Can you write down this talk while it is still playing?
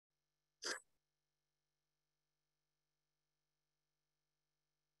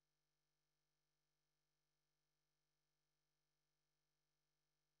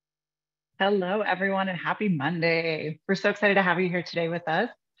Hello, everyone, and happy Monday. We're so excited to have you here today with us.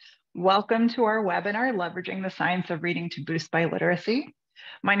 Welcome to our webinar, Leveraging the Science of Reading to Boost Biliteracy.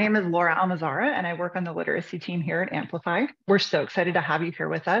 My name is Laura Almazara, and I work on the literacy team here at Amplify. We're so excited to have you here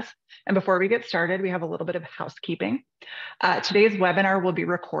with us. And before we get started, we have a little bit of housekeeping. Today's webinar will be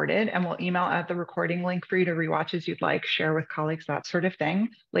recorded, and we'll email out the recording link for you to rewatch as you'd like, share with colleagues, that sort of thing,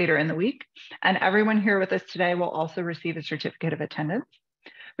 later in the week. And everyone here with us today will also receive a certificate of attendance.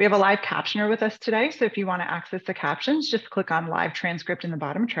 We have a live captioner with us today, so if you want to access the captions, just click on live transcript in the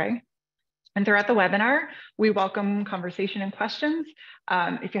bottom tray. And throughout the webinar, we welcome conversation and questions.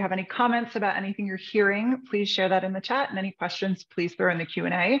 If you have any comments about anything you're hearing, please share that in the chat, and any questions, please throw in the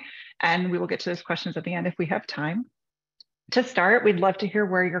Q&A, and we will get to those questions at the end if we have time. To start, we'd love to hear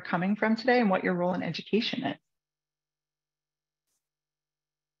where you're coming from today and what your role in education is.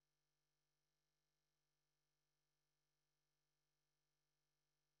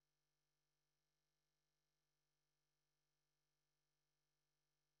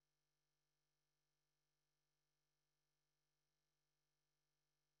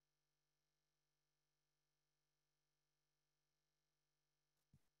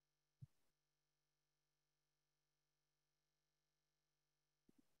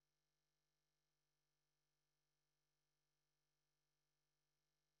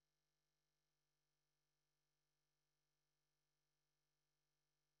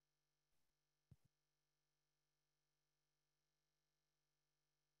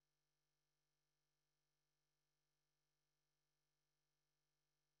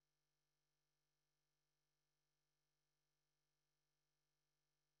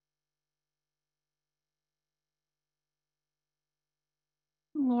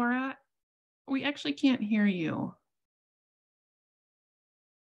 Laura, we actually can't hear you.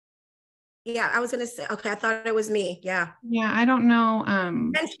 Yeah, I was gonna say, okay, I thought it was me. Yeah. Yeah, I don't know.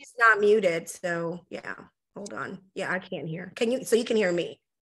 And she's not muted, so yeah. Hold on. Yeah, I can't hear. Can you? So you can hear me?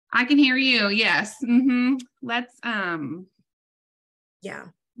 I can hear you. Yes. Let's Yeah.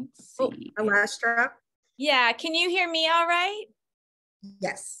 Let's see. Alestra. Yeah, can you hear me all right?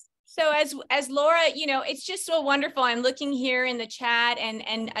 Yes. So as Laura, it's just so wonderful. I'm looking here in the chat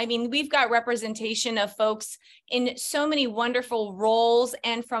and I mean, we've got representation of folks in so many wonderful roles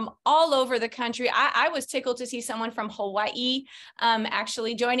and from all over the country. I was tickled to see someone from Hawaii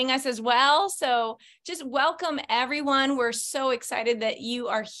actually joining us as well. So just welcome everyone. We're so excited that you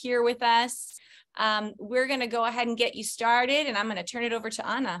are here with us. We're going to go ahead and get you started, and I'm going to turn it over to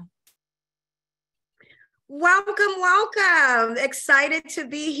Anna. Welcome. Excited to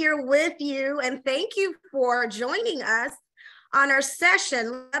be here with you. And thank you for joining us on our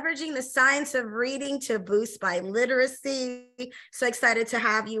session, Leveraging the Science of Reading to Boost Biliteracy. So excited to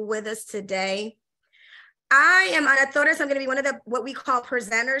have you with us today. I am Ana Torres. I'm going to be one of the what we call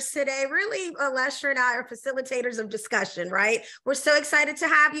presenters today. Really, Alestra and I are facilitators of discussion, right? We're so excited to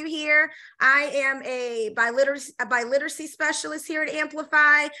have you here. I am a biliteracy specialist here at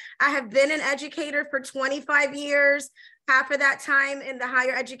Amplify. I have been an educator for 25 years, half of that time in the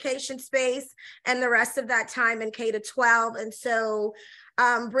higher education space, and the rest of that time in K-12. And so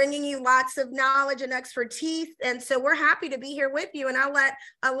bringing you lots of knowledge and expertise. And so we're happy to be here with you. And I'll let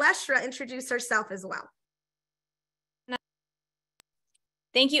Alestra introduce herself as well.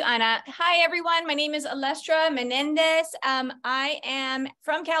 Thank you, Ana. Hi, everyone. My name is Alestra Menendez. I am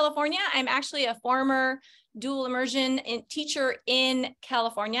from California. I'm actually a former dual immersion teacher in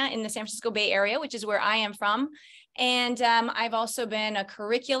California in the San Francisco Bay Area, which is where I am from. And I've also been a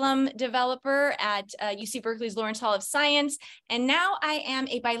curriculum developer at UC Berkeley's Lawrence Hall of Science. And now I am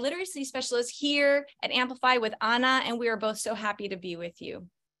a biliteracy specialist here at Amplify with Ana, and we are both so happy to be with you.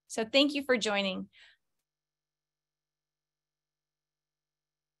 So thank you for joining.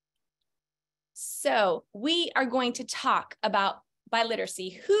 So we are going to talk about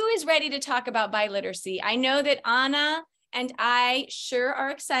biliteracy. Who is ready to talk about biliteracy? I know that Ana and I sure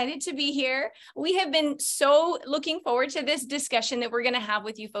are excited to be here. We have been so looking forward to this discussion that we're going to have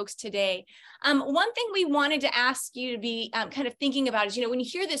with you folks today. One thing we wanted to ask you to be kind of thinking about is, when you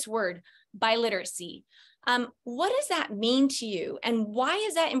hear this word biliteracy, what does that mean to you? And why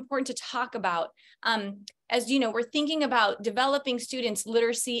is that important to talk about? As we're thinking about developing students'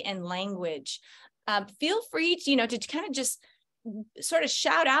 literacy and language. Feel free to, to kind of just sort of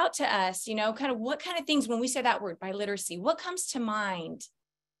shout out to us, kind of what kind of things, when we say that word biliteracy, what comes to mind?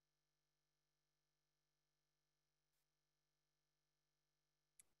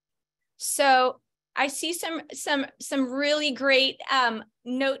 So I see some really great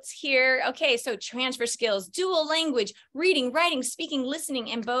notes here. Okay, so transfer skills, dual language, reading, writing, speaking, listening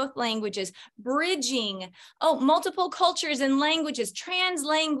in both languages, bridging, multiple cultures and languages,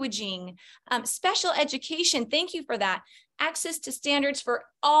 translanguaging, special education. Thank you for that. Access to standards for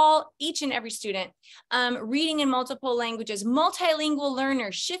each and every student, reading in multiple languages, multilingual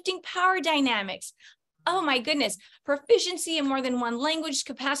learners, shifting power dynamics. Oh my goodness, proficiency in more than one language,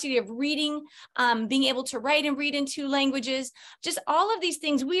 capacity of reading, being able to write and read in 2 languages, just all of these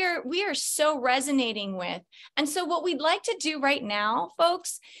things we are so resonating with. And so what we'd like to do right now,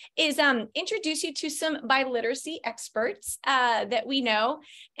 folks, is introduce you to some biliteracy experts that we know,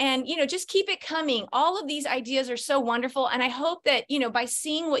 and, just keep it coming. All of these ideas are so wonderful. And I hope that, by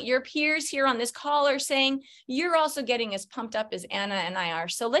seeing what your peers here on this call are saying, you're also getting as pumped up as Anna and I are.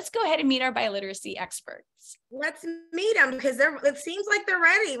 So let's go ahead and meet our biliteracy experts. Let's meet them, because it seems like they're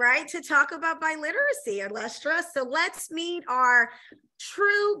ready, right, to talk about biliteracy, Alestra. So let's meet our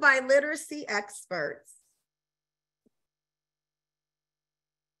true biliteracy experts.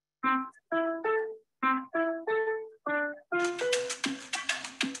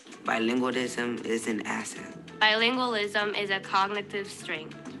 Bilingualism is an asset. Bilingualism is a cognitive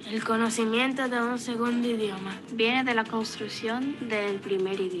strength. El conocimiento de un segundo idioma viene de la construcción del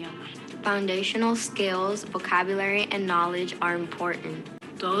primer idioma. Foundational skills, vocabulary, and knowledge are important.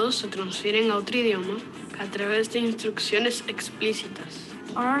 Todos se transfieren a otro idioma a través de instrucciones explícitas.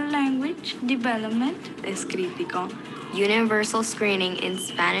 Oral language development es crítico. Universal screening in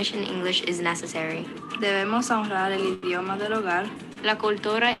Spanish and English is necessary. Debemos honrar el idioma del hogar, la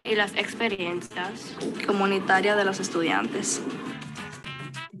cultura y las experiencias comunitarias de los estudiantes.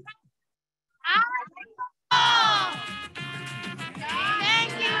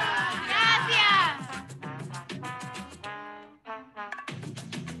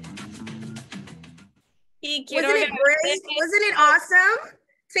 Wasn't it great? Wasn't it awesome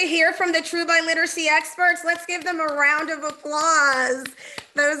to hear from the true biliteracy experts? Let's give them a round of applause.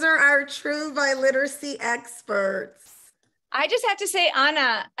 Those are our true biliteracy experts. I just have to say,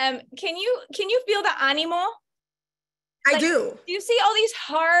 Anna, can you feel the animo? I do. Do you see all these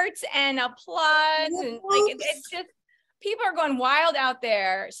hearts and applause? And it's just, people are going wild out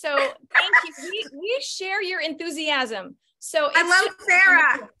there. So thank you. We share your enthusiasm. So I love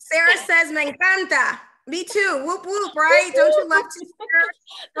Sarah. Sarah says, "Me encanta." Me too. Whoop, whoop, right? Don't you love to hear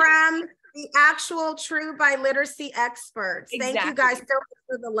from the actual true biliteracy experts? Exactly. Thank you guys so much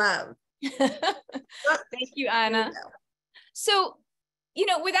for the love. Thank you, Anna. So,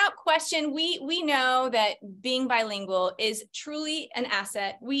 without question, we know that being bilingual is truly an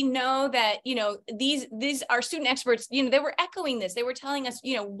asset. We know that, these are student experts, they were echoing this. They were telling us,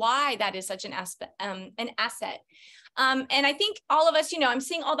 why that is such an asset. And I think all of us, I'm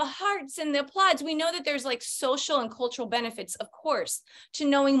seeing all the hearts and the applause. We know that there's like social and cultural benefits, of course, to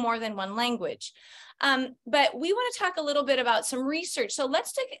knowing more than one language. But we want to talk a little bit about some research. So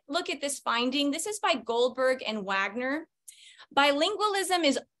let's take a look at this finding. This is by Goldberg and Wagner. Bilingualism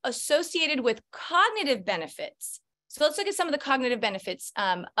is associated with cognitive benefits. So let's look at some of the cognitive benefits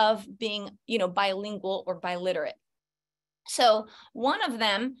of being, bilingual or biliterate. So one of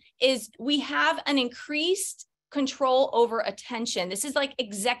them is we have an increased control over attention. This is like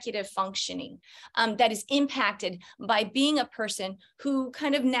executive functioning that is impacted by being a person who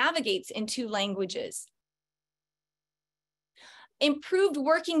kind of navigates in 2 languages. Improved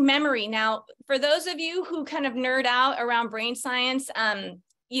working memory. Now, for those of you who kind of nerd out around brain science, I'm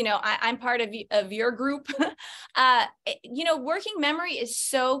part of your group. Working memory is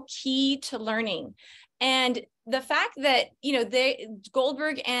so key to learning. And the fact that,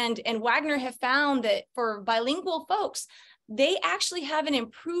 Goldberg and Wagner have found that for bilingual folks, they actually have an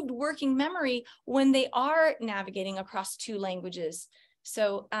improved working memory when they are navigating across 2 languages.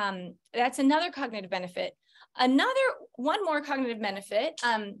 So that's another cognitive benefit. One more cognitive benefit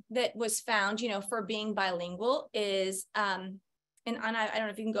that was found, for being bilingual is, and Anna, I don't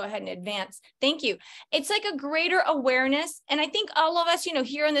know if you can go ahead and advance. Thank you. It's like a greater awareness. And I think all of us,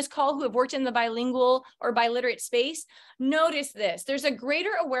 here on this call who have worked in the bilingual or biliterate space, notice this. There's a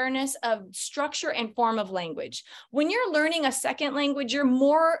greater awareness of structure and form of language. When you're learning a second language, you're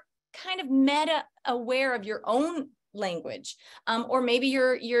more kind of meta aware of your own language, or maybe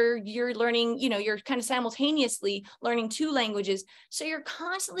you're learning, you're kind of simultaneously learning 2 languages. So you're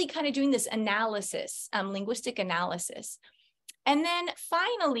constantly kind of doing this analysis, linguistic analysis. And then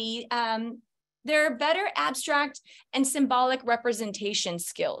finally, there are better abstract and symbolic representation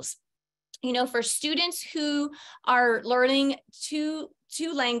skills. For students who are learning two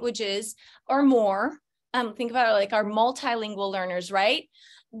languages or more, think about it like our multilingual learners, right?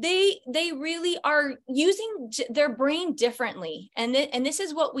 they really are using their brain differently. And this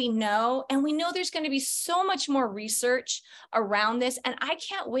is what we know. And we know there's going to be so much more research around this. And I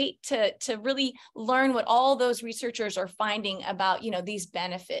can't wait to really learn what all those researchers are finding about, these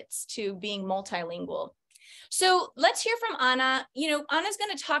benefits to being multilingual. So let's hear from Anna. Anna's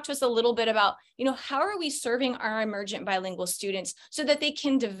going to talk to us a little bit about, how are we serving our emergent bilingual students so that they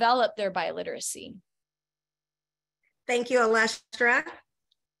can develop their biliteracy? Thank you, Alestra.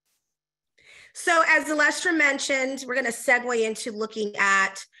 So as Alestra mentioned, we're going to segue into looking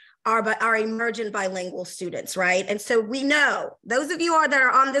at our emergent bilingual students, right? And so we know, those of you that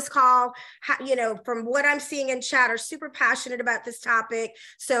are on this call, from what I'm seeing in chat, are super passionate about this topic.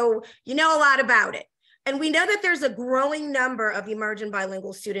 So you know a lot about it. And we know that there's a growing number of emergent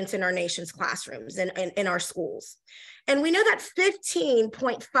bilingual students in our nation's classrooms and in our schools. And we know that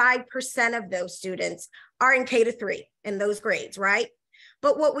 15.5% of those students are in K-3 in those grades, right?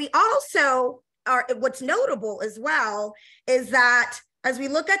 But what we also what's notable as well is that as we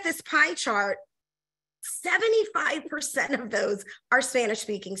look at this pie chart, 75% of those are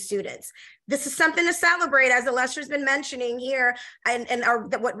Spanish-speaking students. This is something to celebrate, as Alestra's been mentioning here, and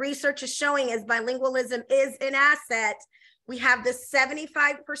what research is showing is bilingualism is an asset. We have this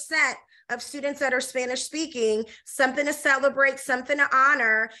 75% of students that are Spanish-speaking, something to celebrate, something to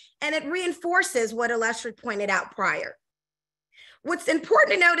honor, and it reinforces what Alestra pointed out prior. What's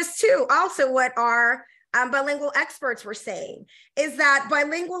important to notice too, also what our bilingual experts were saying, is that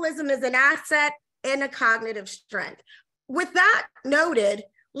bilingualism is an asset and a cognitive strength. With that noted,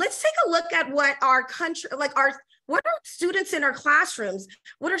 let's take a look at what our country, what are students in our classrooms?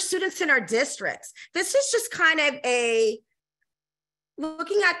 What are students in our districts? This is just kind of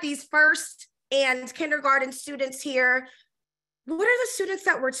looking at these first and kindergarten students here. What are the students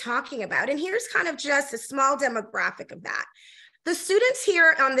that we're talking about? And here's kind of just a small demographic of that. The students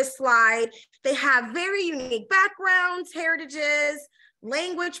here on this slide, they have very unique backgrounds, heritages,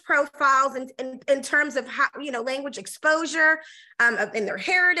 language profiles in terms of how, language exposure in their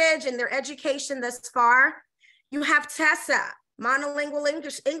heritage and their education thus far. You have Tessa, monolingual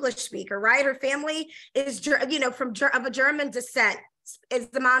English speaker, right? Her family is, of a German descent, is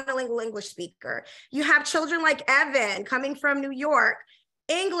the monolingual English speaker. You have children like Evan coming from New York,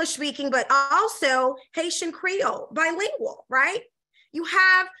 English speaking, but also Haitian Creole, bilingual, right? You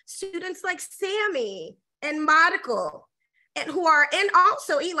have students like Sammy and Monica, and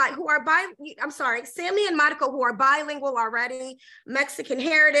also Eli, Sammy and Monica, who are bilingual already, Mexican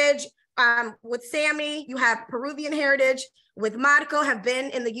heritage. With Sammy, you have Peruvian heritage. With Monica, have been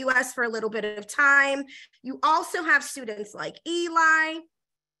in the US for a little bit of time. You also have students like Eli,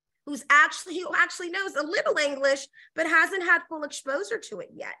 who actually knows a little English, but hasn't had full exposure to it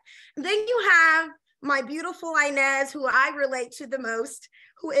yet. And then you have my beautiful Inez, who I relate to the most,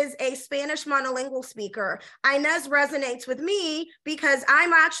 who is a Spanish monolingual speaker. Inez resonates with me because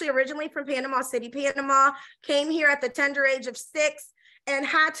I'm actually originally from Panama City, Panama, came here at the tender age of 6 and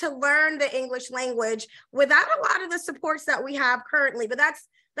had to learn the English language without a lot of the supports that we have currently. But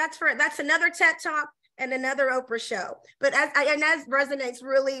that's another TED Talk and another Oprah show. But Inez resonates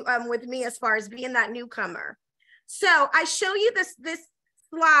really with me as far as being that newcomer. So I show you this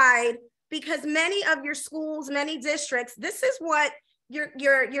slide because many of your schools, many districts, this is what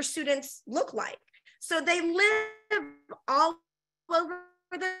your students look like. So they live all over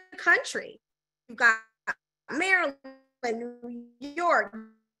the country. You've got Maryland, New York,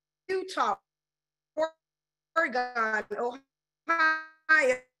 Utah, Oregon,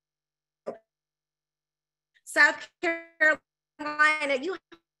 Ohio, South Carolina. You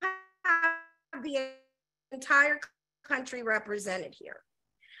have the entire country represented here.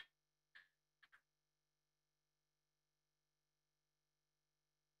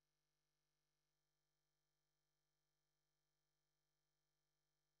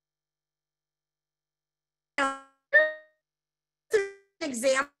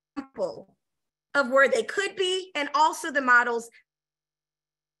 Example of where they could be and also the models.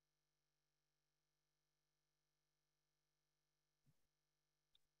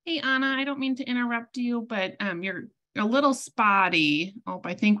 Hey, Anna, I don't mean to interrupt you, but you're a little spotty. Oh,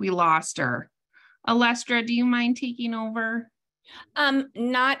 I think we lost her. Alestra, do you mind taking over?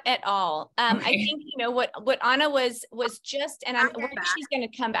 Not at all. Okay. I think, what Anna was just, and she's going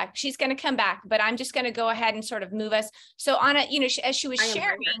to come back. She's going to come back, but I'm just going to go ahead and sort of move us. So Anna, as she was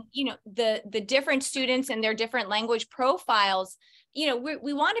sharing, the different students and their different language profiles,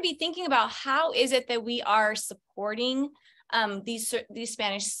 we want to be thinking about how is it that we are supporting these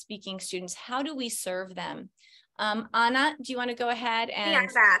Spanish speaking students? How do we serve them? Anna, do you want to go ahead and? Yeah, I'm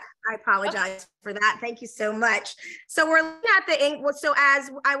back. I apologize for that. Thank you so much. So we're looking at the so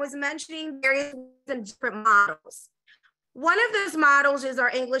as I was mentioning, various different models. One of those models is our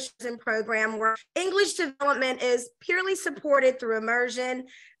English program, where English development is purely supported through immersion,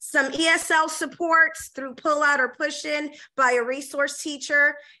 some ESL supports through pull out or push in by a resource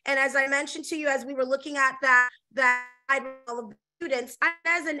teacher. And as I mentioned to you, as we were looking at that students,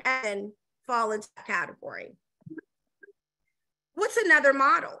 as an N fall into that category. What's another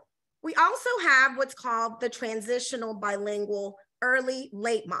model? We also have what's called the transitional bilingual early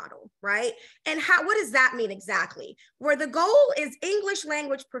late model, right? And what does that mean exactly? Where the goal is English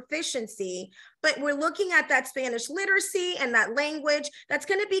language proficiency, but we're looking at that Spanish literacy and that language that's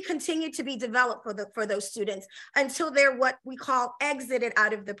going to be continued to be developed for those students until they're what we call exited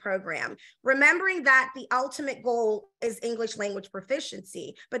out of the program. Remembering that the ultimate goal is English language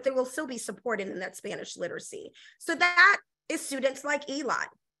proficiency, but they will still be supported in that Spanish literacy. So that is students like Eli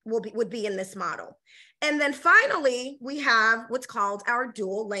would be in this model. And then finally, we have what's called our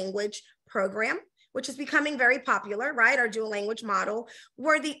dual language program, which is becoming very popular, right? Our dual language model,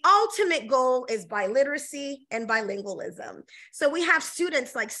 where the ultimate goal is biliteracy and bilingualism. So we have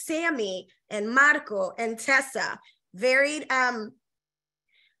students like Sammy and Marco and Tessa, varied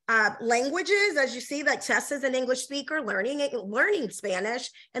languages, as you see, like Tessa's an English speaker, learning Spanish,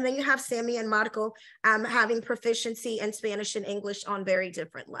 and then you have Sammy and Marco having proficiency in Spanish and English on very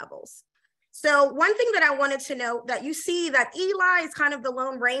different levels. So one thing that I wanted to note, that you see that Eli is kind of the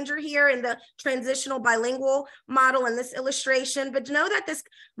lone ranger here in the transitional bilingual model in this illustration, but know that this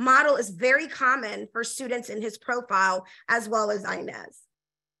model is very common for students in his profile, as well as Inez.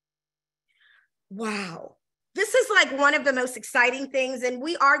 Wow. This is like one of the most exciting things, and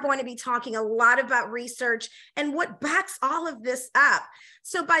we are going to be talking a lot about research and what backs all of this up.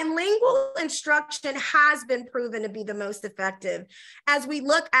 So bilingual instruction has been proven to be the most effective as we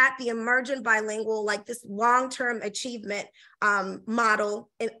look at the emergent bilingual, like this long-term achievement model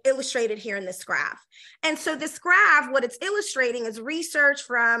illustrated here in this graph. And so this graph, what it's illustrating is research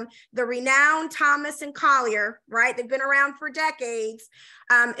from the renowned Thomas and Collier, right? They've been around for decades.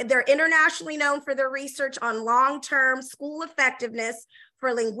 They're internationally known for their research on long-term school effectiveness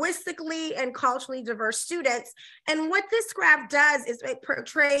for linguistically and culturally diverse students. And what this graph does is it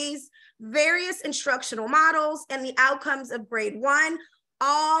portrays various instructional models and the outcomes of grade 1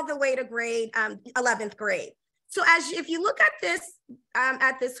 all the way to grade 11th grade. So if you look at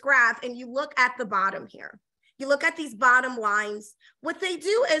this graph and you look at the bottom here, you look at these bottom lines, what they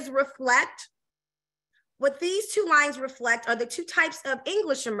do is reflect. What these two lines reflect are the two types of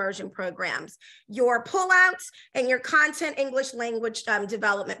English immersion programs, your pullouts and your content English language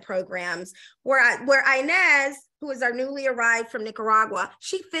development programs, where Inez, who is our newly arrived from Nicaragua,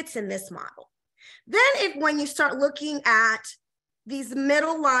 she fits in this model. Then when you start looking at these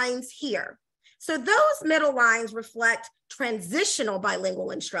middle lines here, so those middle lines reflect transitional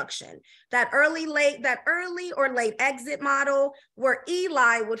bilingual instruction, that early or late exit model where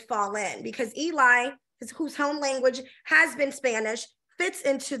Eli would fall in, because Eli, whose home language has been Spanish, fits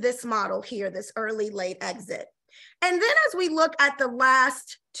into this model here, this early, late exit. And then as we look at the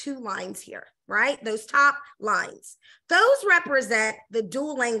last two lines here, right, those top lines, those represent the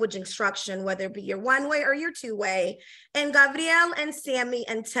dual language instruction, whether it be your one-way or your two-way, and Gabriel and Sammy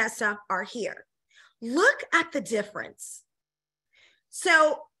and Tessa are here. Look at the difference.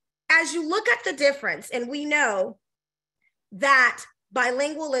 So as you look at the difference, and we know that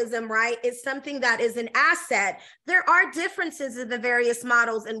bilingualism, right, is something that is an asset, there are differences in the various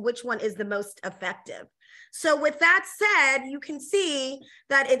models and which one is the most effective. So with that said, you can see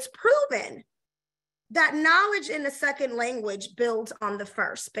that it's proven that knowledge in the second language builds on the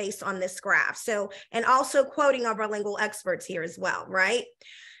first based on this graph. So, and also quoting our bilingual experts here as well, right?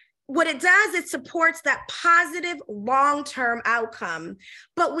 What it does, it supports that positive long-term outcome,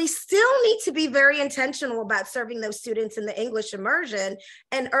 but we still need to be very intentional about serving those students in the English immersion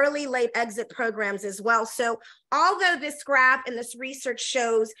and early late exit programs as well. So although this graph and this research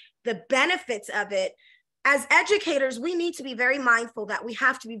shows the benefits of it, as educators, we need to be very mindful that we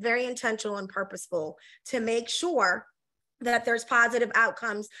have to be very intentional and purposeful to make sure that there's positive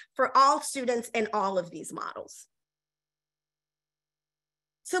outcomes for all students in all of these models.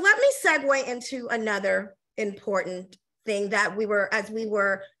 So let me segue into another important thing that as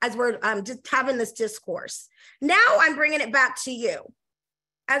we're just having this discourse. Now I'm bringing it back to you.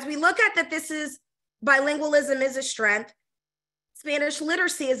 As we look at that, bilingualism is a strength. Spanish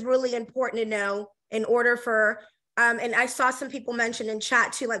literacy is really important to know in order for And I saw some people mention in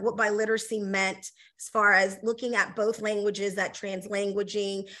chat too, like what biliteracy meant as far as looking at both languages, that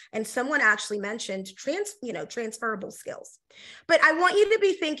translanguaging, and someone actually mentioned transferable skills. But I want you to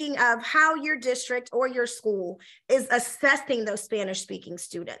be thinking of how your district or your school is assessing those Spanish speaking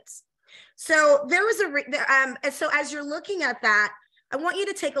students. So there was so as you're looking at that, I want you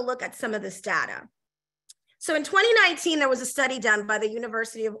to take a look at some of this data. So in 2019, there was a study done by the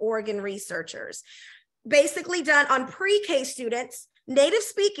University of Oregon researchers, basically done on pre-K students, native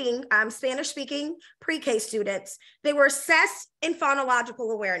speaking, Spanish speaking pre-K students. They were assessed in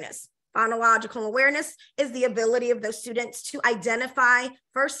phonological awareness. Phonological awareness is the ability of those students to identify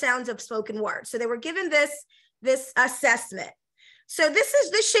first sounds of spoken words. So they were given this assessment. So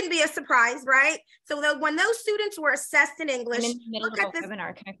this shouldn't be a surprise, right? So when those students were assessed in English, I'm in the middle look of at a this.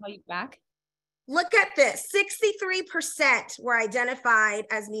 webinar. Can I call you back? Look at this, 63% were identified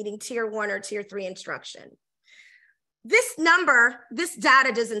as needing tier 1 or tier 3 instruction. This number, this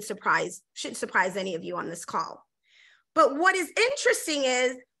data shouldn't surprise any of you on this call. But what is interesting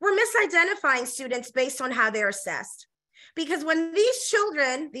is we're misidentifying students based on how they're assessed. Because when these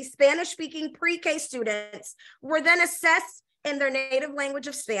children, these Spanish-speaking pre-K students, were then assessed in their native language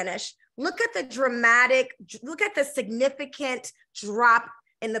of Spanish, look at the significant drop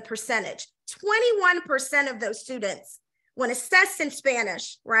in the percentage. 21% of those students, when assessed in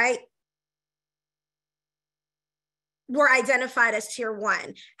Spanish, right, were identified as tier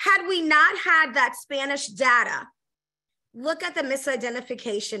 1. Had we not had that Spanish data, look at the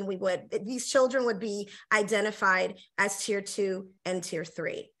misidentification these children would be identified as tier 2 and tier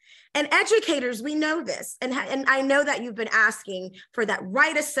 3. And educators, we know this, and I know that you've been asking for that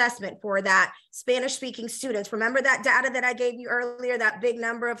right assessment for that Spanish-speaking students. Remember that data that I gave you earlier, that big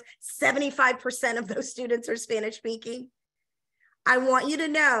number of 75% of those students are Spanish-speaking? I want you to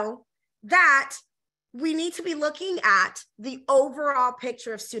know that we need to be looking at the overall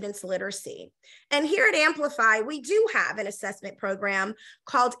picture of students' literacy. And here at Amplify, we do have an assessment program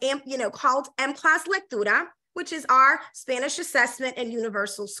called M-Class Lectura, which is our Spanish assessment and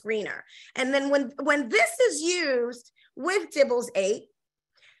universal screener. And then when this is used with DIBELS 8,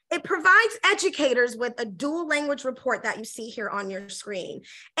 it provides educators with a dual language report that you see here on your screen.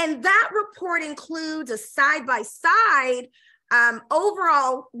 And that report includes a side-by-side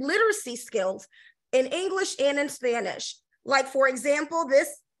overall literacy skills in English and in Spanish. Like, for example,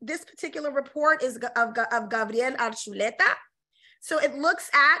 this particular report is of Gabriel Archuleta. So it looks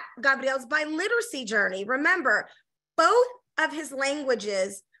at Gabriel's biliteracy journey. Remember, both of his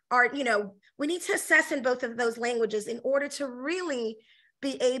languages are, we need to assess in both of those languages in order to really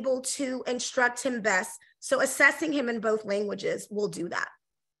be able to instruct him best. So assessing him in both languages will do that.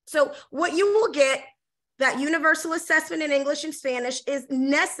 So what you will get, that universal assessment in English and Spanish, is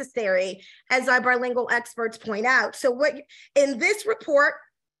necessary, as our bilingual experts point out. So in this report,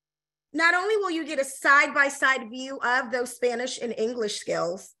 not only will you get a side-by-side view of those Spanish and English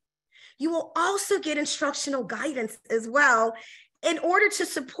skills, you will also get instructional guidance as well in order to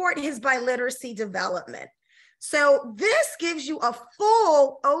support his biliteracy development. So this gives you a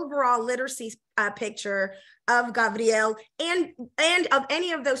full overall literacy picture of Gabriel and of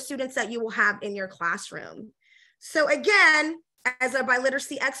any of those students that you will have in your classroom. So again, as our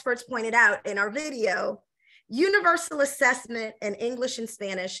biliteracy experts pointed out in our video, universal assessment in English and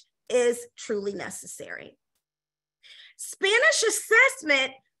Spanish is truly necessary. Spanish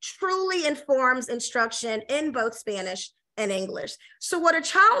assessment truly informs instruction in both Spanish and English. So what a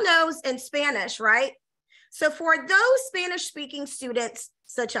child knows in Spanish, right? So for those Spanish-speaking students,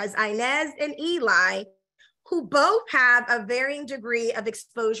 such as Inez and Eli, who both have a varying degree of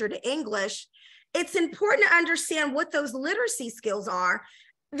exposure to English, it's important to understand what those literacy skills are,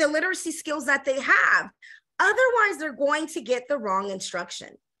 the literacy skills that they have. Otherwise, they're going to get the wrong instruction.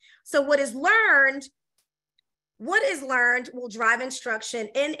 So what is learned will drive instruction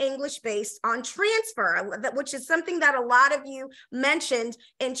in English based on transfer, which is something that a lot of you mentioned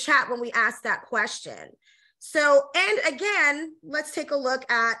in chat when we asked that question. So, and again, let's take a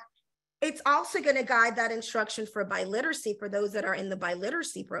look at, it's also going to guide that instruction for biliteracy for those that are in the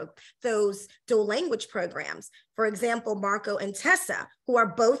biliteracy those dual language programs. For example, Marco and Tessa, who are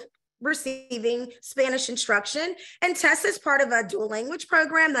both receiving Spanish instruction, and Tessa is part of a dual language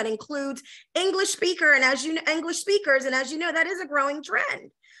program that includes English speakers, and as you know, that is a growing trend.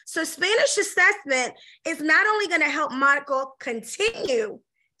 So Spanish assessment is not only going to help Marco continue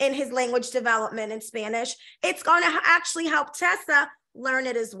in his language development in Spanish, it's going to actually help Tessa learn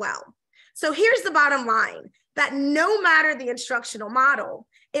it as well. So here's the bottom line, that no matter the instructional model,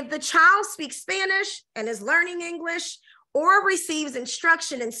 if the child speaks Spanish and is learning English, or receives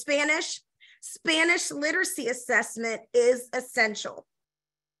instruction in Spanish, Spanish literacy assessment is essential.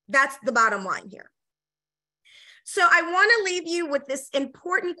 That's the bottom line here. So I want to leave you with this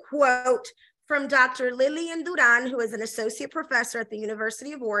important quote from Dr. Lillian Duran, who is an associate professor at the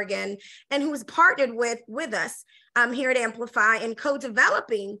University of Oregon and who is partnered with us here at Amplify in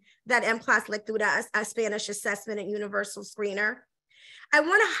co-developing that En Clase Lectura, a Spanish assessment and universal screener. I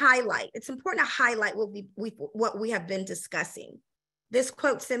want to highlight, it's important to highlight what we have been discussing. This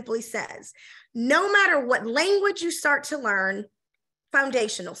quote simply says, no matter what language you start to learn,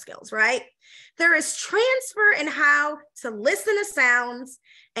 foundational skills, right? There is transfer in how to listen to sounds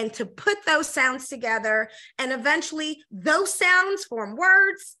and to put those sounds together. And eventually those sounds form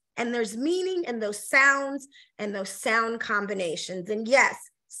words and there's meaning in those sounds and those sound combinations. And yes,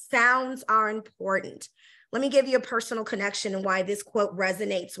 sounds are important. Let me give you a personal connection and why this quote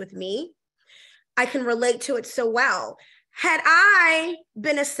resonates with me. I can relate to it so well. Had I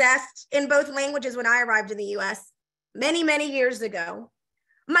been assessed in both languages when I arrived in the US, many, many years ago,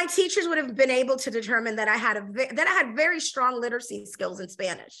 my teachers would have been able to determine that I had very strong literacy skills in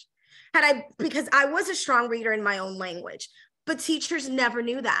Spanish, because I was a strong reader in my own language. But teachers never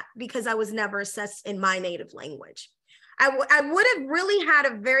knew that because I was never assessed in my native language. I would have really had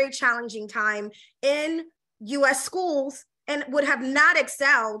a very challenging time in US schools and would have not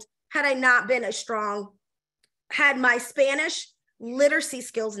excelled had I not been as strong, had my Spanish literacy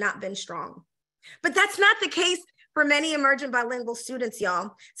skills not been strong. But that's not the case for many emergent bilingual students,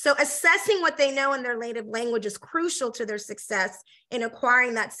 y'all. So assessing what they know in their native language is crucial to their success in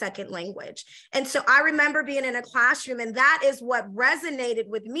acquiring that second language. And so I remember being in a classroom, and that is what resonated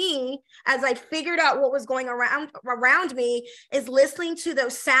with me as I figured out what was going around me, is listening to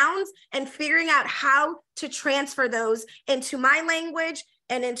those sounds and figuring out how to transfer those into my language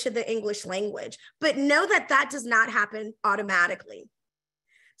and into the English language. But know that that does not happen automatically.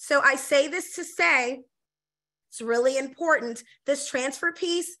 So I say this to say, it's really important. This transfer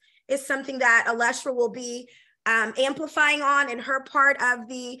piece is something that Alestra will be amplifying on in her part of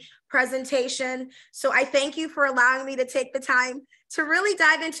the presentation. So I thank you for allowing me to take the time to really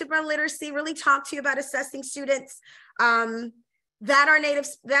dive into biliteracy, really talk to you about assessing students that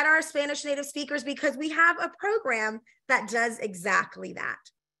are Spanish native speakers, because we have a program that does exactly that.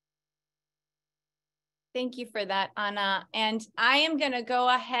 Thank you for that, Anna. And I am going to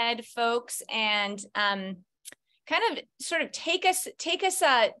go ahead, folks, and kind of sort of take us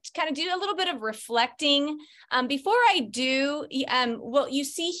kind of do a little bit of reflecting. Before I do, well, you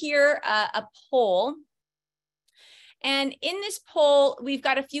see here a poll. And in this poll, we've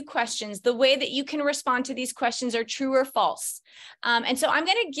got a few questions. The way that you can respond to these questions are true or false. And so I'm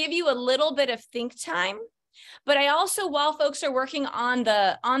going to give you a little bit of think time. But I also, while folks are working on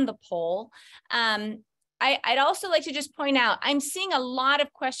the poll, I'd also like to just point out, I'm seeing a lot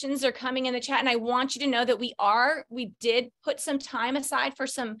of questions are coming in the chat, and I want you to know that we did put some time aside for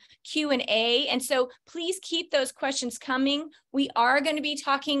some Q&A. And so please keep those questions coming. We are going to be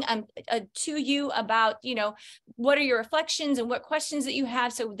talking to you about, what are your reflections and what questions that you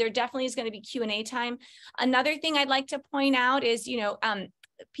have. So there definitely is going to be Q&A time. Another thing I'd like to point out is,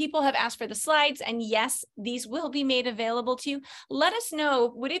 people have asked for the slides, and yes, these will be made available to you. Let us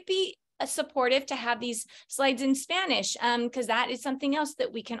know, would it be supportive to have these slides in Spanish, because that is something else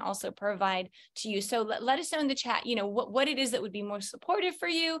that we can also provide to you. So let us know in the chat, what it is that would be more supportive for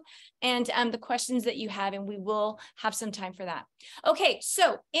you, and the questions that you have, and we will have some time for that. Okay,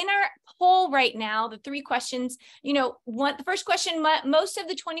 so in our poll right now, the 3 questions, the first question, most of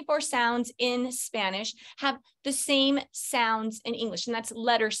the 24 sounds in Spanish have the same sounds in English, and that's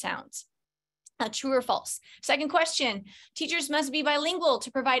letter sounds. True or false? Second question, teachers must be bilingual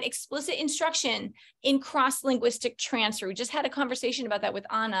to provide explicit instruction in cross-linguistic transfer. We just had a conversation about that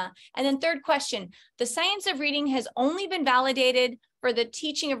with Anna. And then third question, the science of reading has only been validated for the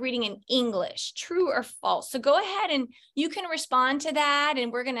teaching of reading in English. True or false? So go ahead and you can respond to that,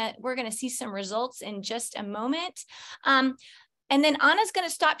 and we're gonna see some results in just a moment. And then Anna's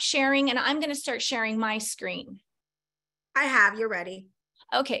gonna stop sharing, and I'm gonna start sharing my screen. I have, you're ready.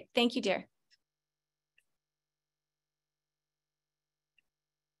 Okay, thank you, dear.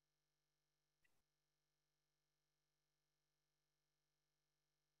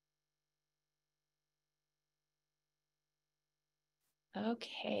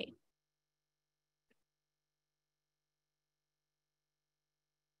 Okay.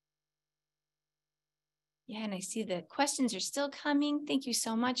 Yeah, and I see the questions are still coming. Thank you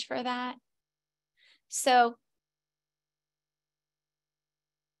so much for that. So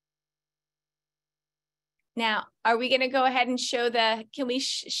now, are we going to go ahead and show can we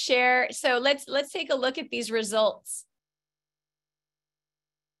share? So let's take a look at these results.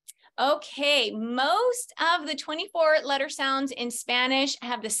 Okay, most of the 24 letter sounds in Spanish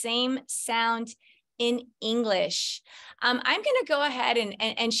have the same sound in English. I'm going to go ahead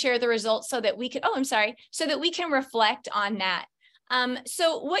and share the results so that we can, so that we can reflect on that.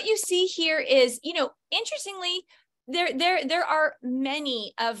 So what you see here is, interestingly, there are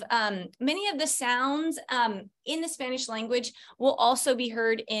many of the sounds in the Spanish language will also be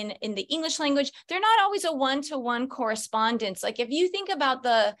heard in the English language. They're not always a one-to-one correspondence. Like if you think about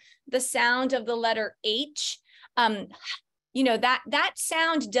the sound of the letter H, that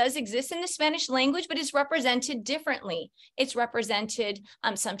sound does exist in the Spanish language, but it's represented differently. It's represented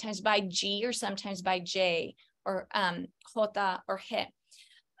sometimes by G or sometimes by J or J or He.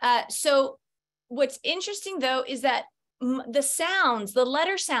 So what's interesting though is that the sounds, the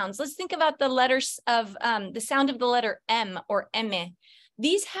letter sounds, let's think about the letters of the sound of the letter M or M.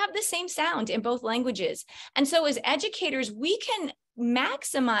 These have the same sound in both languages. And so as educators, we can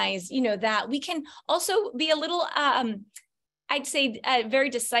maximize, that. We can also be a little, I'd say very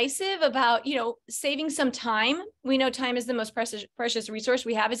decisive about, saving some time. We know time is the most precious resource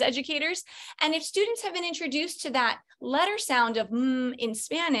we have as educators. And if students have been introduced to that letter sound of in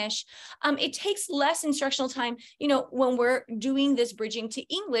Spanish, it takes less instructional time, when we're doing this bridging to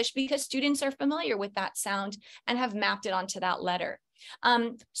English, because students are familiar with that sound and have mapped it onto that letter.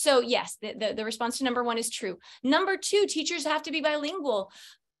 So yes, the response to number one is true. Number two, teachers have to be bilingual.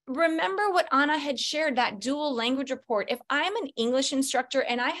 Remember what Anna had shared, that dual language report. If I'm an English instructor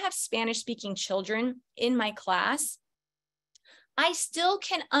and I have Spanish speaking children in my class, I still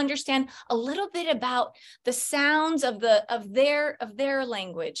can understand a little bit about the sounds of their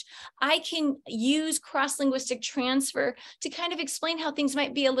language. I can use cross-linguistic transfer to kind of explain how things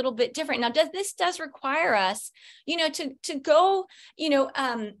might be a little bit different. Now, this does require us, to go,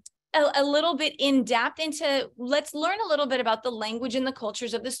 a little bit in depth into, let's learn a little bit about the language and the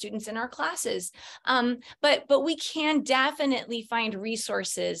cultures of the students in our classes. But we can definitely find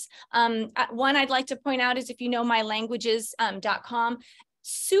resources. One I'd like to point out is, if you know mylanguages.com,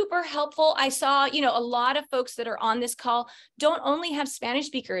 super helpful. I saw, a lot of folks that are on this call don't only have Spanish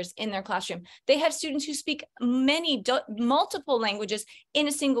speakers in their classroom. They have students who speak multiple languages in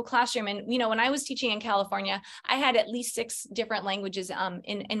a single classroom. And, when I was teaching in California, I had at least 6 different languages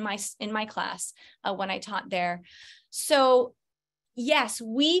in my class when I taught there. So yes,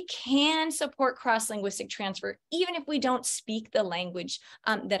 we can support cross-linguistic transfer, even if we don't speak the language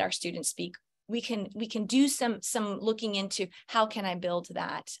that our students speak. We can do some looking into how can I build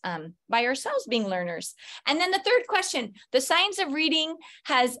that by ourselves being learners. And then the third question, the science of reading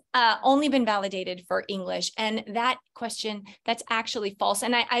has only been validated for English. And that question, that's actually false.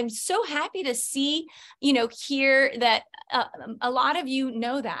 And I'm so happy to see, here that a lot of you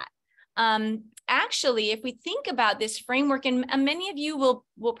know that. Actually, if we think about this framework, and many of you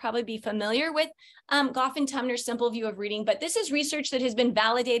will probably be familiar with Goff and Tumner's simple view of reading, but this is research that has been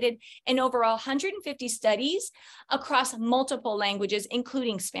validated in over 150 studies across multiple languages,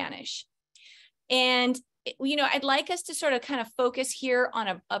 including Spanish. And I'd like us to sort of kind of focus here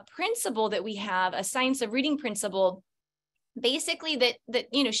on a principle that we have, a science of reading principle, basically that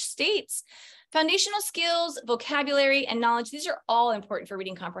states foundational skills, vocabulary, and knowledge. These are all important for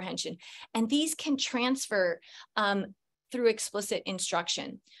reading comprehension, and these can transfer through explicit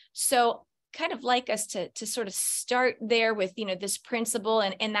instruction. So kind of like us to sort of start there with, this principle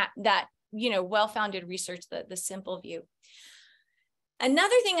and that well-founded research, the simple view.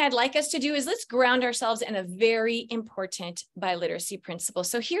 Another thing I'd like us to do is let's ground ourselves in a very important biliteracy principle.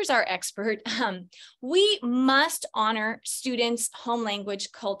 So here's our expert. We must honor students' home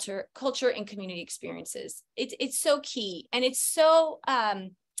language, culture, and community experiences. It's so key, and it's so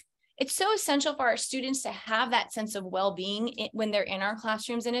essential for our students to have that sense of well-being when they're in our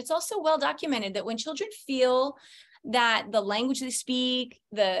classrooms. And it's also well documented that when children feel that the language they speak,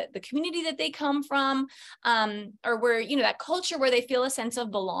 the community that they come from, or where, that culture where they feel a sense of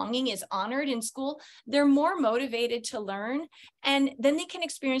belonging is honored in school, they're more motivated to learn, and then they can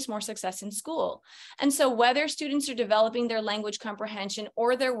experience more success in school. And so whether students are developing their language comprehension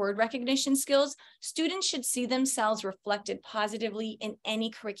or their word recognition skills, students should see themselves reflected positively in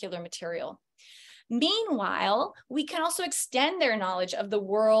any curricular material. Meanwhile, we can also extend their knowledge of the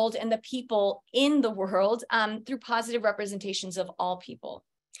world and the people in the world through positive representations of all people.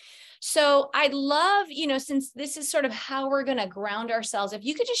 So I'd love, since this is sort of how we're going to ground ourselves, if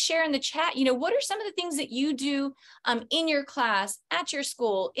you could just share in the chat, what are some of the things that you do in your class, at your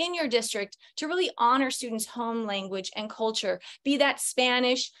school, in your district, to really honor students' home language and culture, be that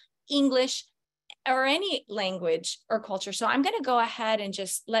Spanish, English, any language or culture. So I'm going to go ahead and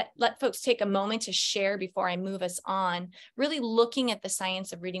just let folks take a moment to share before I move us on, really looking at the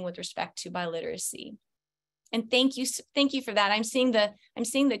science of reading with respect to biliteracy. And thank you for that. I'm seeing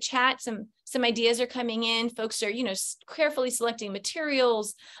the chat. Some ideas are coming in. Folks are, carefully selecting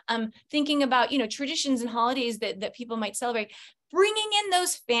materials, thinking about, traditions and holidays that people might celebrate. Bringing in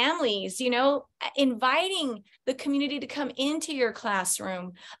those families, inviting the community to come into your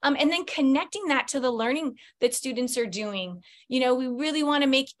classroom, and then connecting that to the learning that students are doing. We really want to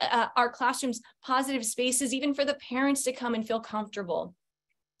make our classrooms positive spaces, even for the parents to come and feel comfortable.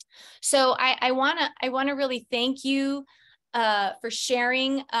 So I want to really thank you for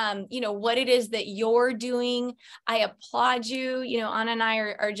sharing, what it is that you're doing. I applaud you. Anna and I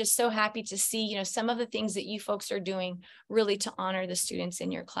are just so happy to see, some of the things that you folks are doing really to honor the students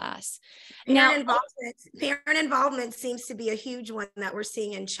in your class. Parent involvement seems to be a huge one that we're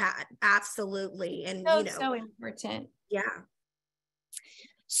seeing in chat. Absolutely. And, so important. Yeah.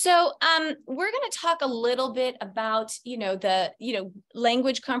 So we're going to talk a little bit about,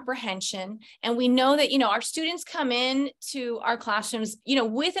 language comprehension. And we know that, our students come in to our classrooms,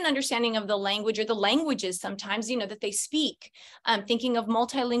 with an understanding of the language or the languages sometimes, that they speak, thinking of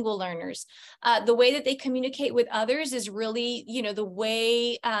multilingual learners. The way that they communicate with others is really, the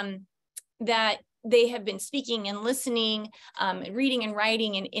way that they have been speaking and listening, reading and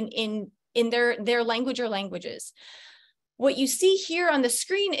writing in their language or languages. What you see here on the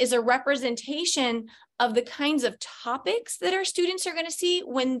screen is a representation of the kinds of topics that our students are going to see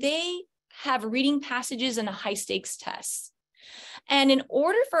when they have reading passages in a high stakes test. And in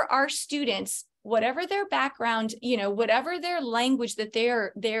order for our students, whatever their background, whatever their language that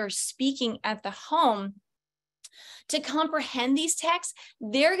they're speaking at the home, to comprehend these texts,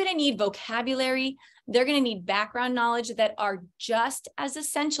 they're going to need vocabulary. They're going to need background knowledge that are just as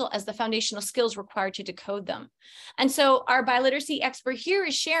essential as the foundational skills required to decode them. And so our biliteracy expert here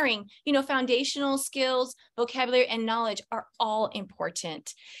is sharing, foundational skills, vocabulary, and knowledge are all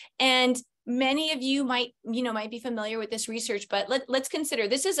important. And many of you might be familiar with this research, but let's consider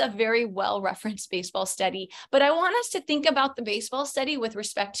this is a very well-referenced baseball study. But I want us to think about the baseball study with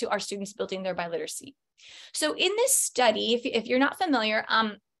respect to our students building their biliteracy. So in this study, if you're not familiar,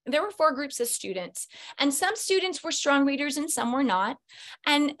 there were 4 groups of students, and some students were strong readers and some were not.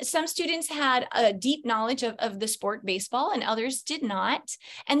 And some students had a deep knowledge of the sport baseball and others did not.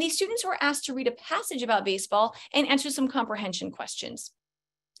 And these students were asked to read a passage about baseball and answer some comprehension questions.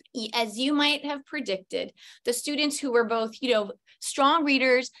 As you might have predicted, the students who were both, strong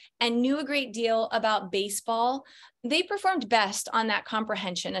readers and knew a great deal about baseball, they performed best on that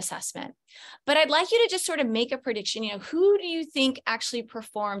comprehension assessment. But I'd like you to just sort of make a prediction, who do you think actually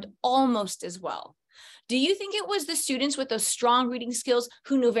performed almost as well? Do you think it was the students with those strong reading skills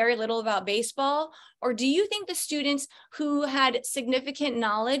who knew very little about baseball? Or do you think the students who had significant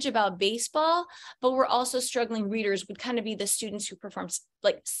knowledge about baseball, but were also struggling readers would kind of be the students who performed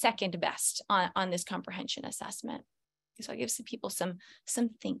like second best on this comprehension assessment? So I'll give some people some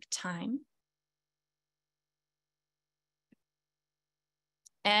think time.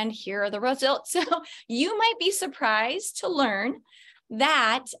 And here are the results. So you might be surprised to learn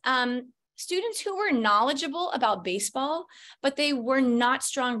that students who were knowledgeable about baseball, but they were not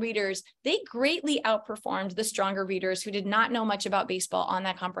strong readers, they greatly outperformed the stronger readers who did not know much about baseball on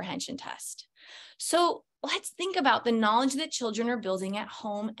that comprehension test. So let's think about the knowledge that children are building at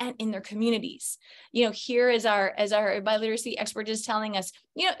home and in their communities. Here is our biliteracy expert is telling us,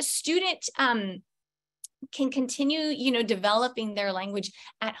 a student can continue, developing their language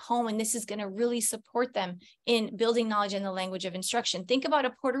at home, and this is going to really support them in building knowledge in the language of instruction. Think about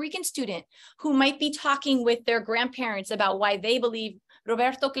a Puerto Rican student who might be talking with their grandparents about why they believe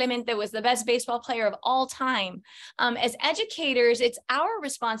Roberto Clemente was the best baseball player of all time. As educators, it's our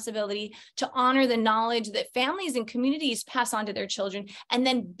responsibility to honor the knowledge that families and communities pass on to their children and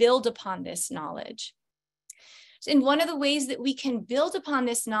then build upon this knowledge. And one of the ways that we can build upon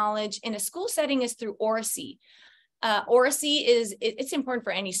this knowledge in a school setting is through oracy. Oracy it's important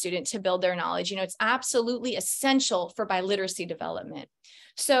for any student to build their knowledge. It's absolutely essential for biliteracy development.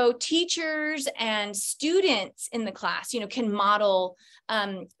 So teachers and students in the class, can model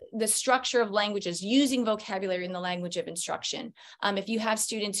the structure of languages using vocabulary in the language of instruction. If you have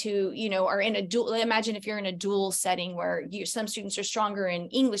students who, are in a dual, imagine if you're in a dual setting where some students are stronger in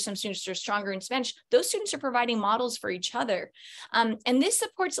English, some students are stronger in Spanish, those students are providing models for each other. And this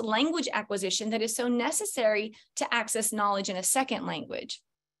supports language acquisition that is so necessary to access knowledge in a second language.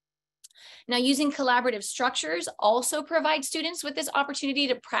 Now, using collaborative structures also provide students with this opportunity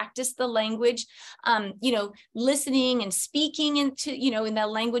to practice the language, listening and speaking into, in the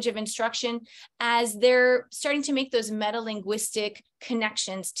language of instruction as they're starting to make those metalinguistic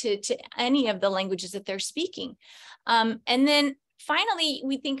connections to any of the languages that they're speaking. And then finally,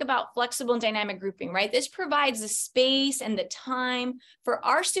 we think about flexible and dynamic grouping, right? This provides the space and the time for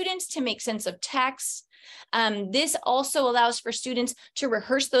our students to make sense of text. This also allows for students to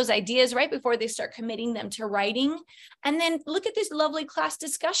rehearse those ideas right before they start committing them to writing. And then look at this lovely class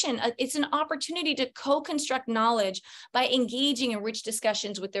discussion. It's an opportunity to co-construct knowledge by engaging in rich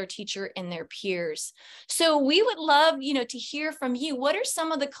discussions with their teacher and their peers. So we would love, to hear from you. What are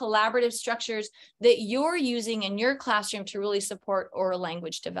some of the collaborative structures that you're using in your classroom to really support oral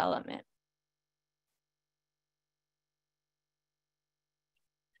language development?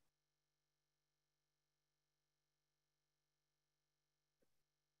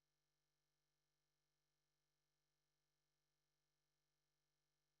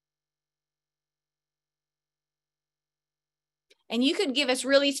 And you could give us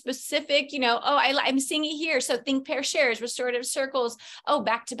really specific, I'm seeing it here. So think, pair, shares, restorative circles. Oh,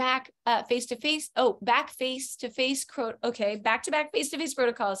 back-to-back, face-to-face. Oh, back face-to-face. Okay, back-to-back face-to-face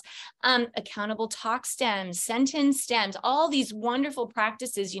protocols. Accountable talk stems, sentence stems, all these wonderful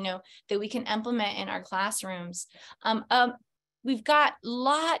practices, that we can implement in our classrooms. We've got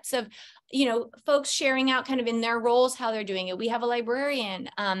lots of, folks sharing out kind of in their roles, how they're doing it. We have a librarian.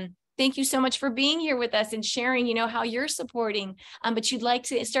 Thank you so much for being here with us and sharing, how you're supporting, but you'd like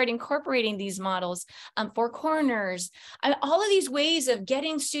to start incorporating these models, Four Corners, all of these ways of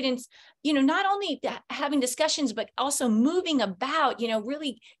getting students, not only having discussions, but also moving about,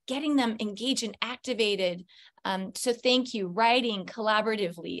 really getting them engaged and activated. So thank you. Writing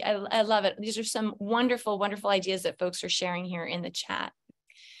collaboratively. I love it. These are some wonderful, wonderful ideas that folks are sharing here in the chat.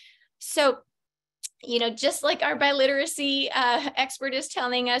 So, just like our biliteracy expert is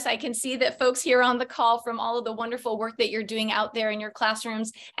telling us, I can see that folks here on the call from all of the wonderful work that you're doing out there in your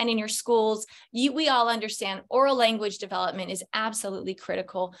classrooms and in your schools, we all understand oral language development is absolutely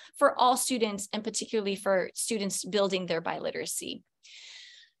critical for all students and particularly for students building their biliteracy.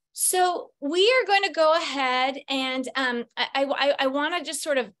 So we are going to go ahead and I want to just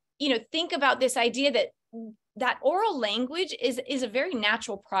sort of, think about this idea that oral language is a very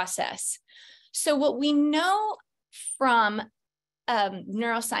natural process. So what we know from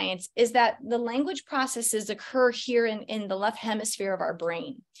neuroscience is that the language processes occur here in the left hemisphere of our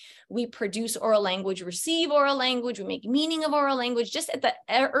brain. We produce oral language, receive oral language, we make meaning of oral language just at the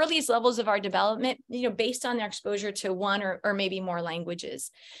earliest levels of our development, based on their exposure to one or maybe more languages.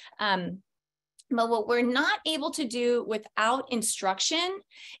 But what we're not able to do without instruction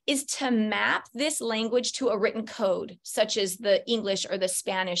is to map this language to a written code, such as the English or the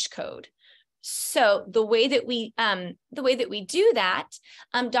Spanish code. So the way that we do that,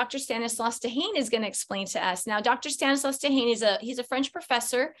 Dr. Stanislas Dehaene is going to explain to us. Now, Dr. Stanislas Dehaene he's a French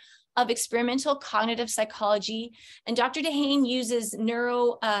professor of experimental cognitive psychology, and Dr. Dehaene uses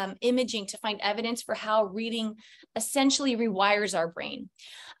neuro imaging to find evidence for how reading essentially rewires our brain.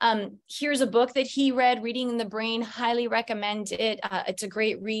 Here's a book that he read, Reading in the Brain. Highly recommend it. It's a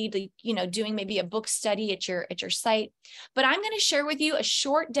great read, doing maybe a book study at your site. But I'm going to share with you a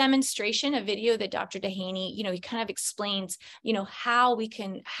short demonstration, a video that Dr. Dehaene, he kind of explains, how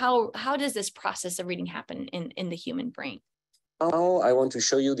does this process of reading happen in the human brain? Now I want to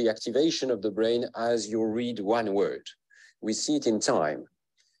show you the activation of the brain as you read one word. We see it in time.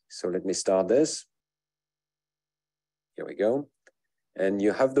 So let me start this. Here we go. And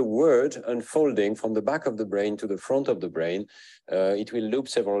you have the word unfolding from the back of the brain to the front of the brain. It will loop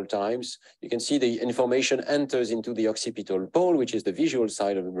several times. You can see the information enters into the occipital pole, which is the visual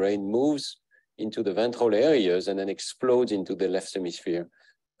side of the brain, moves into the ventral areas, and then explodes into the left hemisphere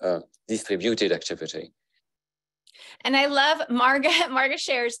distributed activity. And I love Marga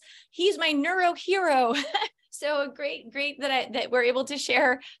shares, he's my neuro hero. So great that we're able to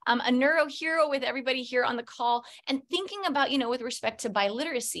share a neuro hero with everybody here on the call and thinking about, with respect to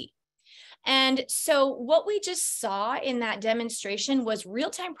biliteracy. And so what we just saw in that demonstration was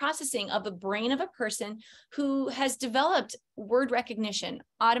real-time processing of the brain of a person who has developed word recognition,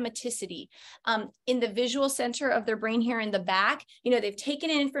 automaticity, in the visual center of their brain here in the back. They've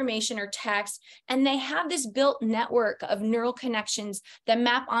taken in information or text, and they have this built network of neural connections that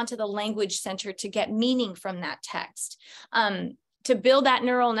map onto the language center to get meaning from that text. To build that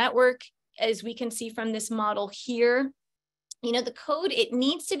neural network, as we can see from this model here, the code, it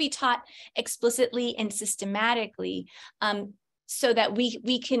needs to be taught explicitly and systematically. so that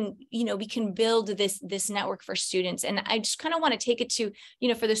we can build this network for students. And I just kind of want to take it to,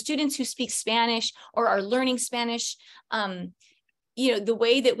 for the students who speak Spanish or are learning Spanish, the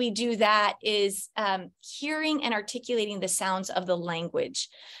way that we do that is hearing and articulating the sounds of the language.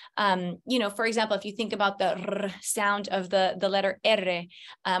 For example, if you think about the r sound of the letter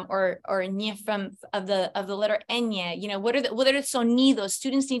R, or ñ of the letter ñ, what are the sonidos?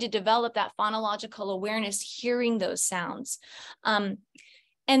 Students need to develop that phonological awareness, hearing those sounds, and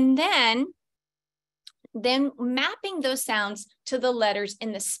then mapping those sounds to the letters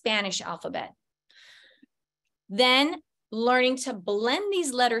in the Spanish alphabet. Then learning to blend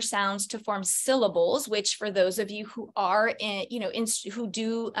these letter sounds to form syllables, which for those of you who are who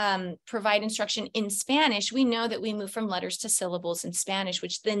do provide instruction in Spanish, we know that we move from letters to syllables in Spanish,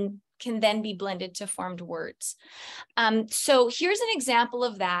 which then can be blended to formed words. So here's an example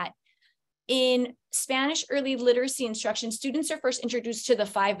of that. In Spanish early literacy instruction, students are first introduced to the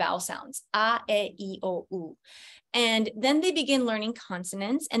 5 vowel sounds, a, e, I, o, u. And then they begin learning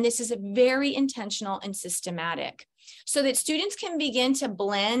consonants, and this is very intentional and systematic, so that students can begin to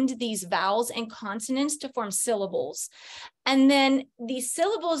blend these vowels and consonants to form syllables. And then these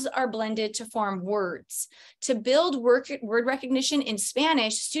syllables are blended to form words. To build word recognition in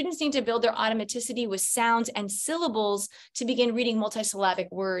Spanish, students need to build their automaticity with sounds and syllables to begin reading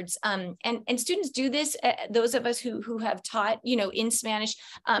multisyllabic words. And students do this, those of us who have taught, in Spanish,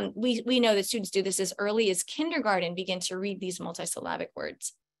 we know that students do this as early as kindergarten, begin to read these multisyllabic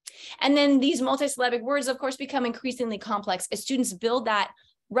words. And then these multisyllabic words, of course, become increasingly complex as students build that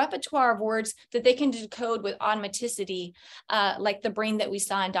repertoire of words that they can decode with automaticity, like the brain that we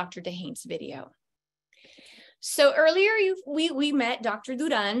saw in Dr. DeHane's video. So earlier we met Dr.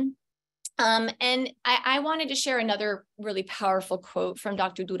 Duran, and I wanted to share another really powerful quote from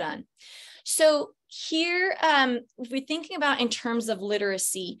Dr. Duran. So here, if we're thinking about in terms of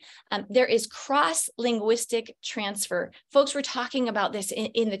literacy, there is cross-linguistic transfer. Folks were talking about this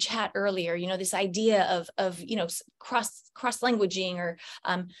in the chat earlier, this idea of cross-languaging or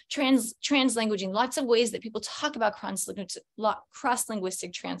trans-languaging, lots of ways that people talk about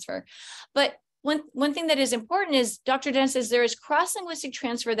cross-linguistic transfer. But one thing that is important is Dr. Den says there is cross-linguistic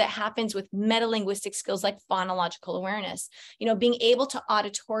transfer that happens with metalinguistic skills like phonological awareness, being able to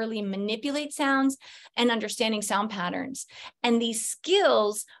auditorily manipulate sounds and understanding sound patterns. And these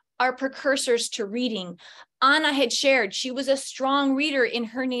skills are precursors to reading. Anna had shared she was a strong reader in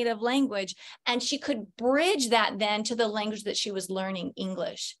her native language, and she could bridge that then to the language that she was learning,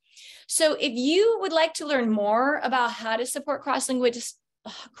 English. So if you would like to learn more about how to support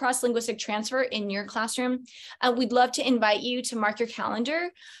cross-linguistic transfer in your classroom, we'd love to invite you to mark your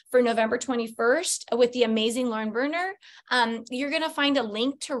calendar for November 21st with the amazing Learn Burner. You're going to find a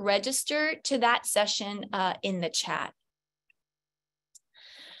link to register to that session in the chat.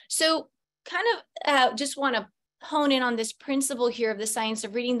 So kind of just want to hone in on this principle here of the science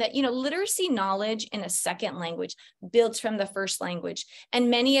of reading, that literacy knowledge in a second language builds from the first language.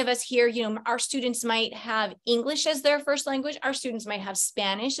 And many of us here, our students might have English as their first language, our students might have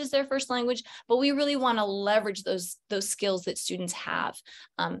Spanish as their first language, but we really want to leverage those skills that students have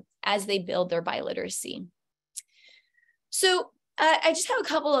as they build their biliteracy. So I just have a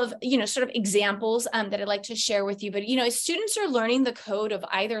couple of, sort of examples that I'd like to share with you. But, as students are learning the code of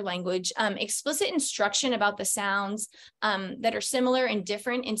either language, explicit instruction about the sounds that are similar and